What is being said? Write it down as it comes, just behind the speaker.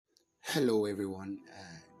Hello, everyone.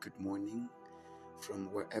 Good morning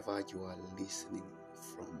from wherever you are listening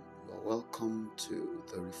from. You are welcome to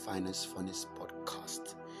the Refiner's Furnace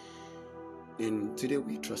podcast. And today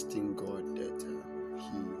we're trusting God that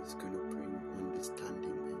He is going to bring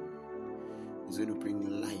understanding and He's going to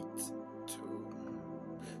bring light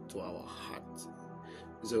to our hearts.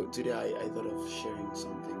 So today I thought of sharing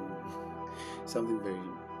something very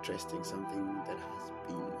interesting, something that has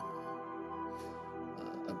been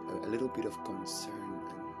a little bit of concern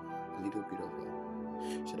and a little bit of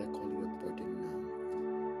should I call it a burden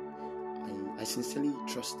now. I sincerely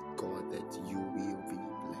trust God that you will be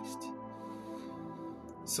blessed.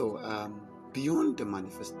 So beyond the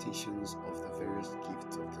manifestations of the various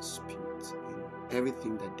gifts of the Spirit and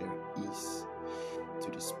everything that there is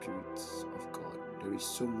to the Spirit of God, there is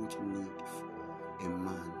so much need for a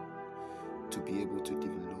man to be able to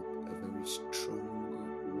develop a very strong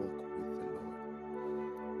walk with the Lord.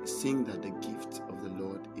 Seeing that the gift of the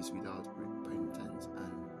Lord is without repentance,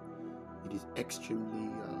 and it is extremely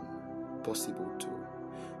possible to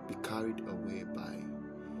be carried away by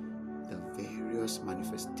the various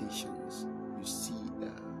manifestations you see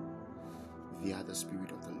via the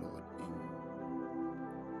Spirit of the Lord, in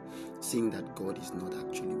seeing that God is not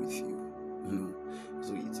actually with you.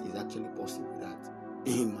 So it's actually possible that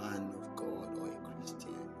a man of God or a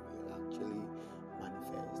Christian will actually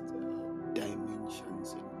manifest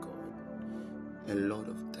dimensions in God, a lot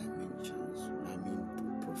of dimensions. I mean,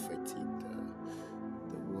 prophetic,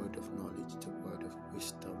 the word of knowledge, the word of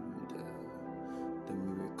wisdom, the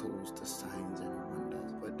miracles, the signs and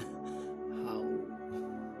wonders. But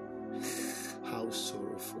how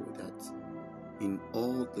sorrowful that in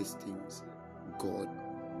all these things God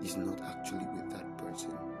is not actually with that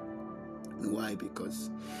person. Why? Because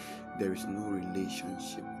there is no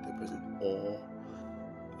relationship with the person, or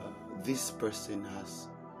this person has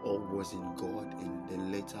or was in God and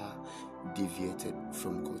then later deviated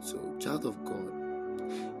from God. So, child of God,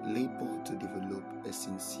 labor to develop a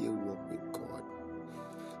sincere walk with God,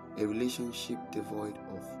 a relationship devoid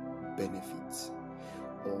of benefits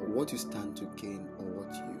or what you stand to gain or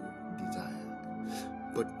what you desire.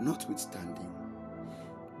 But notwithstanding,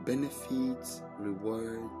 benefits,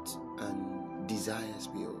 rewards, and desires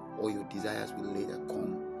your desires will later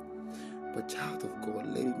come. But child of God,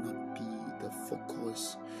 let it not be the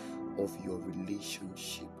focus of your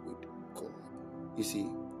relationship with God. You see,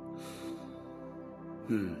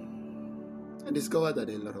 I discovered that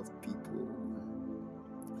a lot of people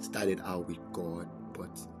started out with God,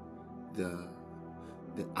 but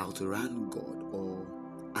they outran God, or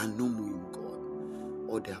are not knowing God,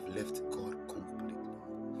 or they have left God completely.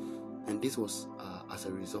 And this was as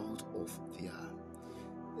a result of their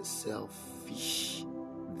selfish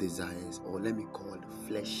desires, or let me call it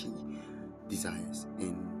fleshy desires,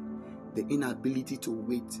 and the inability to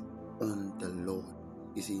wait on the Lord.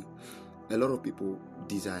 You see, a lot of people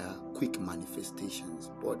desire quick manifestations,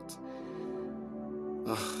 but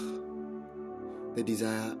they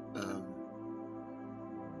desire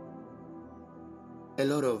a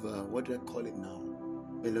lot of what do I call it now?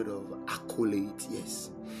 A lot of accolades,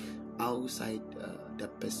 yes, outside the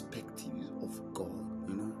perspective of God,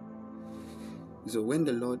 So when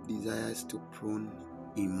the Lord desires to prune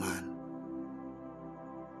a man,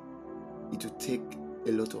 it will take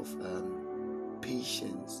a lot of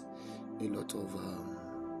patience, a lot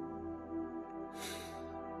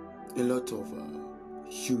of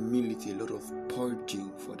humility, a lot of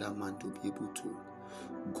purging for that man to be able to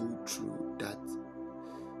go through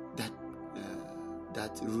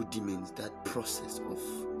that rudiment, that process of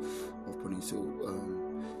pruning. So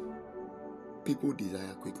people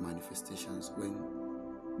desire quick manifestations when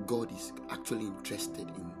God is actually interested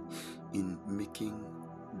in making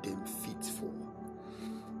them fit for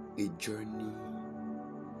a journey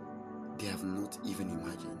they have not even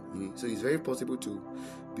imagined. So it's very possible to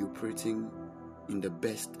be operating in the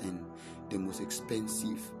best and the most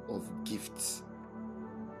expensive of gifts,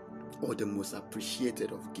 or the most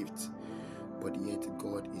appreciated of gifts, but yet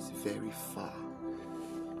God is very far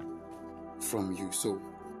from you. So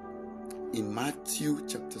in Matthew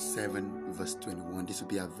chapter 7 verse 21, this will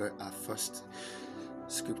be our first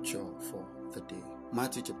scripture for the day.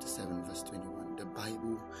 Matthew chapter 7 verse 21, the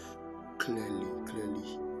Bible clearly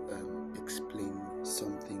explains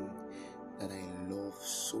something that I love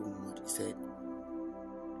so much. It said,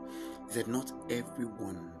 not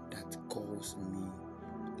everyone that calls me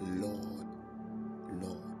Lord,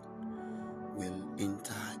 Lord, will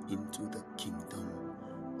enter into the kingdom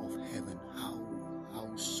of heaven.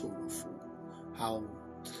 How sorrowful, how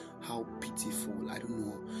pitiful. I don't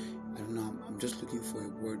know. I'm just looking for a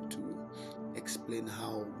word to explain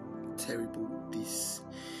how terrible this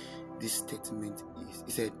statement is.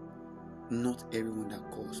 He said, not everyone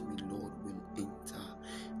that calls me Lord will enter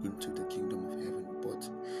into the kingdom of heaven, but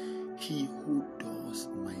he who does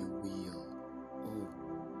my will.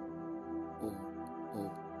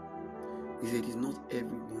 Oh. He said, it's not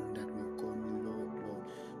everyone that will call me Lord.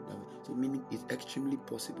 So meaning it's extremely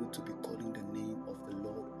possible to be calling the name of the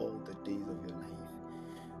Lord all the days of your life,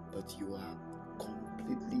 but you are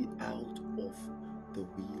completely out of the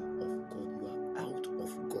will of God. You are out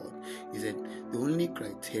of God. He said the only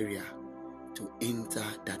criteria to enter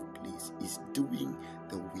that place is doing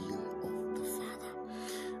the will of the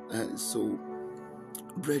Father. So,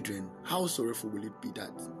 brethren, how sorrowful will it be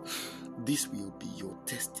that this will be your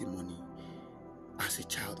testimony as a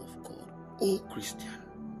child of God? Oh Christian,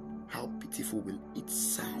 how pitiful will it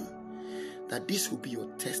sound that this will be your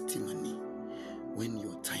testimony when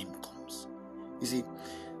your time comes. You see,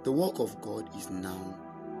 the work of God is now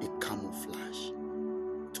a camouflage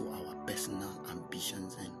to our personal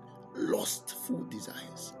ambitions and lustful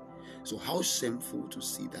desires. So how shameful to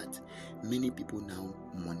see that many people now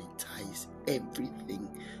monetize everything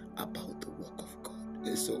about the work of God.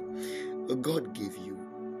 And so God gave you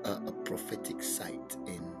a prophetic sight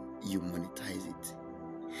and you monetize it.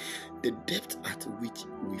 The depth at which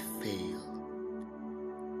we fail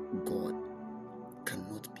God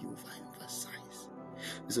cannot be overemphasized.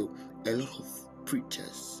 So a lot of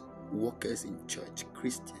preachers, workers in church,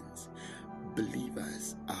 Christians,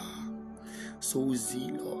 believers are so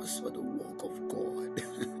zealous for the work of God.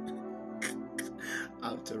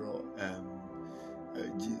 After all,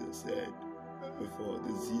 Jesus said, for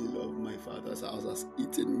the zeal of my Father's house has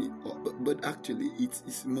eaten me up. But actually,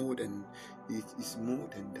 it's more than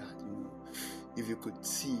that. You know, if you could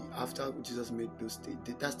see, after Jesus made those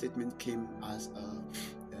statements, that statement came as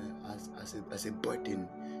a burden,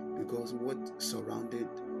 because what surrounded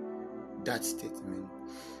that statement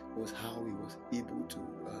was how he was able to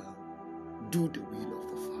do the will of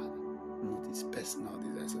the Father, not his personal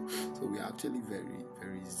desire. So we are actually very,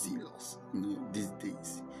 very zealous. You know, these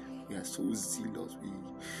days we are so zealous.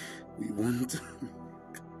 We want,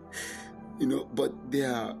 you know, but they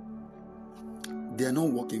are not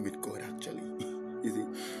working with God actually. You see,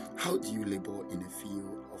 how do you labor in a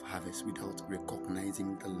field of harvest without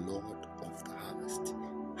recognizing the Lord of the harvest?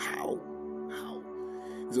 How?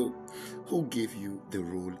 So, who gave you the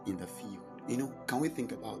role in the field? You know, can we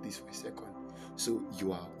think about this for a second? So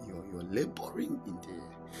you're laboring in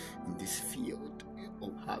this field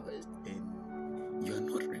of harvest, and you're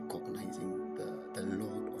not recognizing the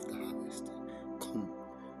Lord of the harvest. Come,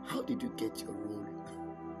 how did you get your role?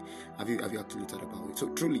 Have you actually thought about it? So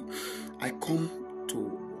truly, I come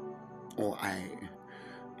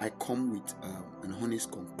with an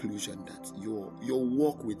honest conclusion that your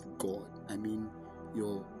walk with God, I mean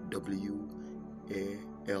your WALK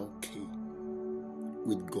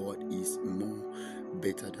with God, is more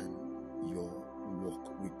better than your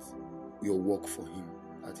work for Him.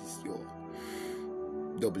 That is your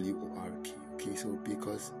WORK. Okay, so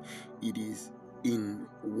because it is in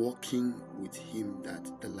walking with Him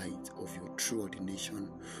that the light of your true ordination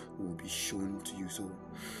will be shown to you. So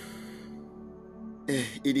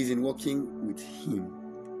it is in walking with Him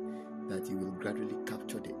that you will gradually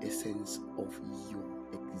capture the essence of your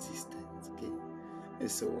existence. Okay,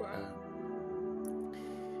 and so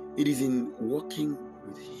it is in walking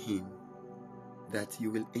with Him that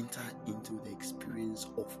you will enter into the experience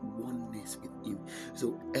of oneness with Him.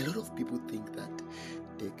 So a lot of people think that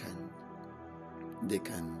they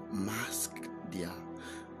can mask their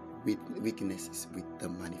weaknesses with the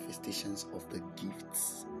manifestations of the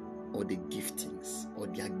gifts or the giftings or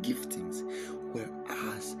their giftings,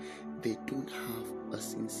 whereas they don't have a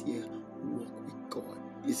sincere walk with God.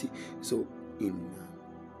 You see, so in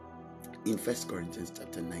 1 Corinthians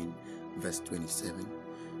chapter 9 verse 27, 1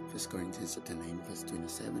 Corinthians chapter 9 verse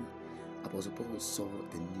 27, Apostle Paul saw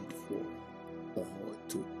the need for or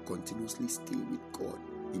to continuously stay with God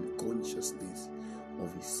in consciousness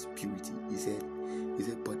of His purity. He said,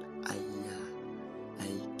 but I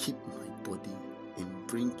keep my body and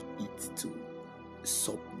bring it to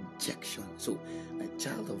subjection. So a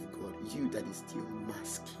child of God, you that is still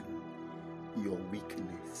masking your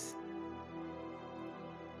weakness,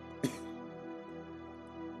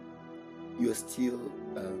 you are still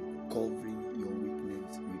covering your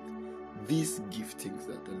weakness with these giftings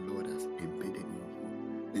that the Lord has embedded in you.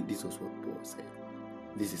 And this was what Paul said.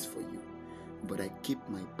 This is for you. But I keep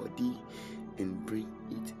my body and bring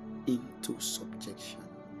it into subjection,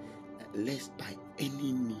 lest by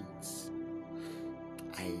any means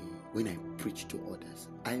when I preach to others,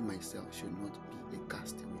 I myself should not be a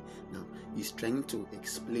castaway. Now, he's trying to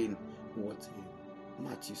explain what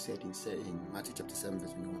Matthew said in Matthew chapter 7,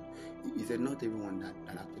 verse 21. He said, not everyone that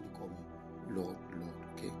actually call me Lord, Lord.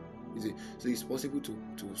 Okay? You see, so it's possible to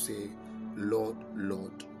say Lord,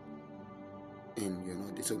 Lord, and you're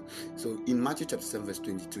not. So in Matthew chapter 7, verse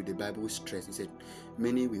 22, the Bible stressed, it said,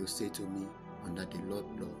 many will say to me on that day, Lord,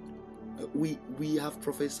 Lord. We have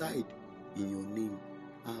prophesied in your name.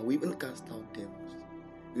 We even cast out devils.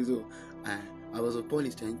 So Apostle Paul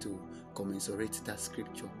is trying to commensurate that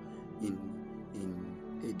scripture in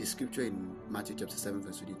the scripture in Matthew chapter 7,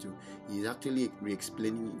 verse 22. He's actually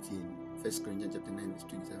re-explaining it in 1 Corinthians chapter 9, verse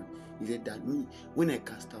 27. He said that when I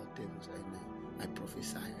cast out devils and I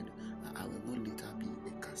prophesied, I will not later be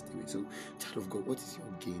a castaway. So, child of God, what is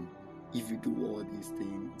your gain if you do all these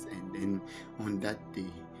things and then on that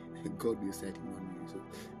day God will set him on you? So,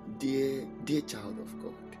 dear child of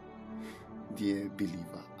God, dear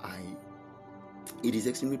believer, it is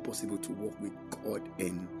extremely possible to walk with God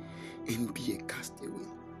and be a castaway.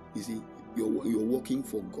 You see, you're working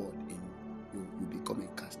for God and you become a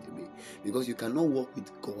castaway, because you cannot walk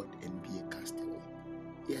with God and be a castaway.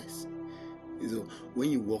 Yes. So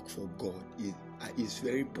when you work for God, it's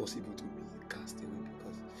very possible to be a castaway,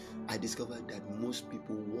 because I discovered that most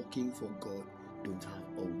people working for God don't have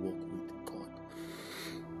a walk with God.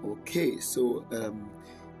 Okay, so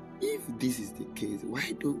if this is the case,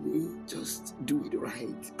 why don't we just do it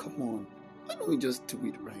right? Come on, why don't we just do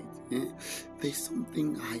it right? There's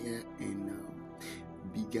something higher and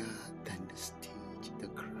bigger than the stage, the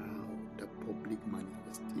crowd, the public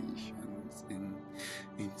manifestations, and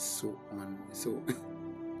so on. So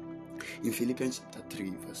in Philippians chapter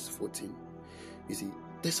 3, verse 14, you see,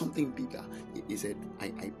 there's something bigger. He said,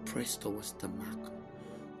 I press towards the mark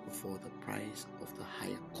for the prize of the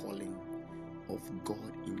higher calling of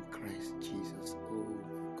God in Christ Jesus. Oh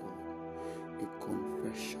God, a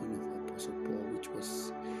confession of Apostle Paul, which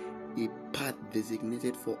was a path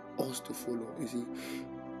designated for us to follow. You see,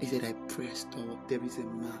 he said, I press toward. There is a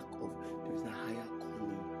mark of, there is a higher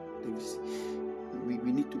calling.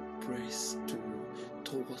 We need to press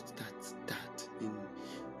towards that, and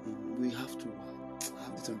we have to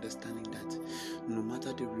have this understanding that no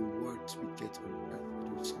matter the rewards we get on earth,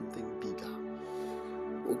 there's something bigger.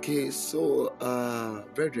 Okay, so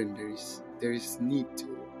brethren, there is need to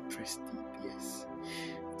press deep, yes,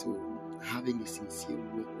 to having a sincere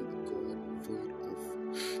walk with God,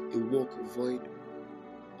 void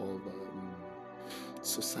of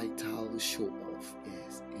societal show off,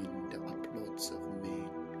 yes, in the applause of men,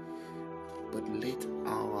 but let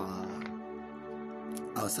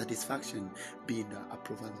our satisfaction be in the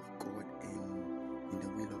approval of God and in the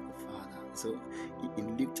will of the Father. So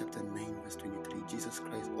in Luke chapter 9, verse 23, Jesus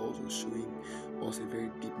Christ also showing us a very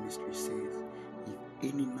deep mystery, says, if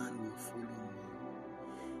any man will follow me,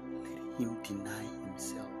 let him deny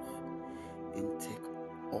himself and take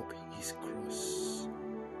up his cross.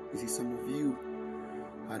 You see, some of you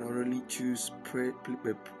had already choose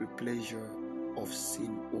pleasure of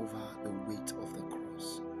sin over the weight of the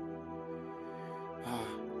cross.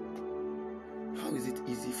 How is it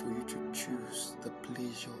easy for you to choose the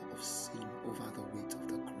pleasure of sin over the weight of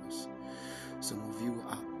the cross? Some of you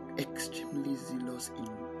are extremely zealous in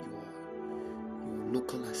your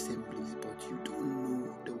local assemblies, but you don't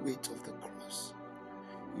know the weight of the cross.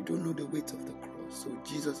 You don't know the weight of the cross. So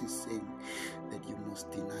Jesus is saying that you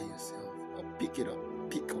must deny yourself, or pick it up,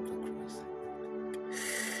 pick up the cross.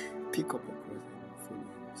 Pick up the cross and follow him.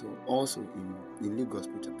 So also in Luke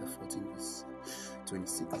Gospel chapter 14, verse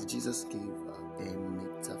 26, Jesus gave a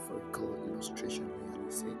metaphorical illustration here, and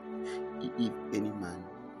he said, if any man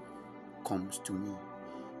comes to me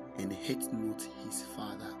and hates not his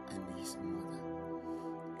father and his mother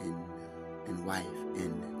and wife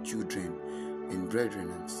and children and brethren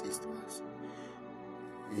and sisters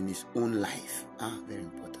and his own life, very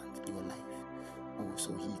important, your life,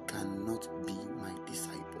 so he cannot be my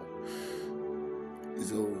disciple.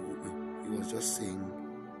 So he was just saying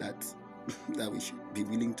that we should be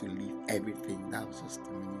willing to leave everything. That was just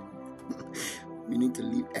the meaning. We need to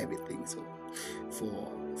leave everything. So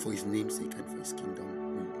for his name's sake and for his kingdom,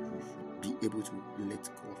 we should be able to let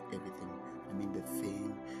go of everything. I mean, the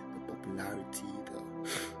fame, the popularity,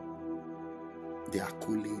 the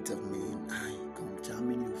accolades of men. How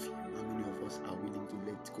many of us are willing to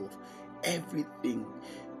let go of everything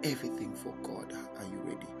for God? Are you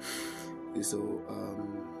ready? So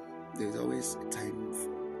there's always a time for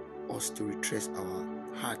us to retrace our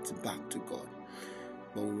hearts back to God,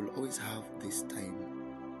 but we will always have this time.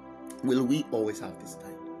 Will we always have this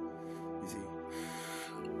time? You see,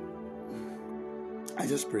 I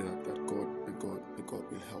just pray that God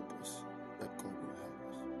will help us. That God will help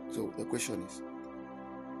us. So the question is,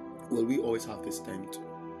 will we always have this time to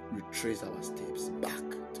retrace our steps back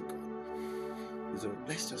to God? So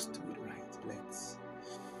let's just do it right.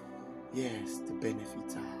 Yes, the benefit will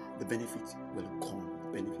come, the benefit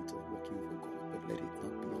of working for God, but let it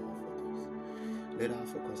not be our focus. Let our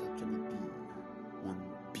focus actually be on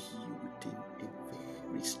building a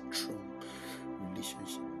very strong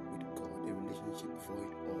relationship with God, a relationship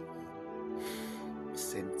void of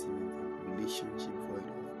sentiment, a relationship void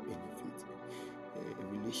of benefit, a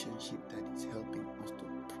relationship that is helping us to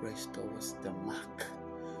press towards the mark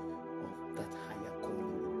of that higher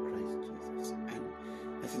calling in Christ Jesus. And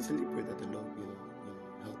I sincerely pray that the Lord will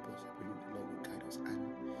help us, I pray that the Lord will guide us. And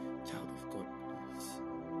child of God, please,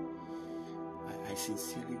 I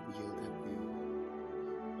sincerely will that we,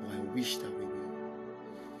 or I wish that we will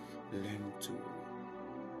learn to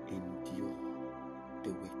endure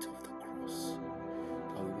the weight of the cross,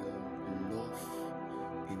 that we will love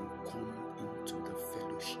and come into the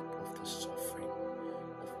fellowship of the suffering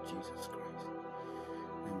of Jesus Christ.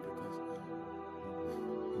 And because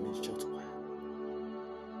in a short while,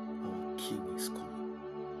 our King is coming.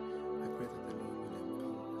 I pray that the Lord will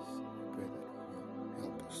empower us. I pray that He will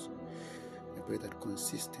help us. I pray that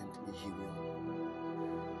consistently He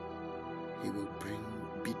will bring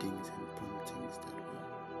biddings and promptings that will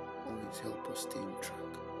always help us stay in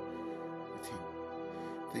track with Him.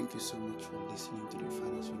 Thank you so much for listening to the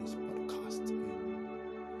Finance Finished podcast.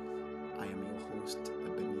 I am your host,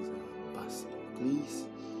 Ebenezer Bassey. Please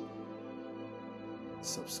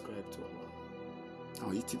subscribe to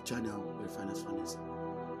our YouTube channel, The Finance Finished.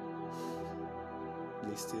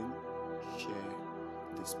 Listen, share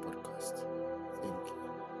this podcast. Thank you.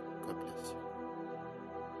 God bless you.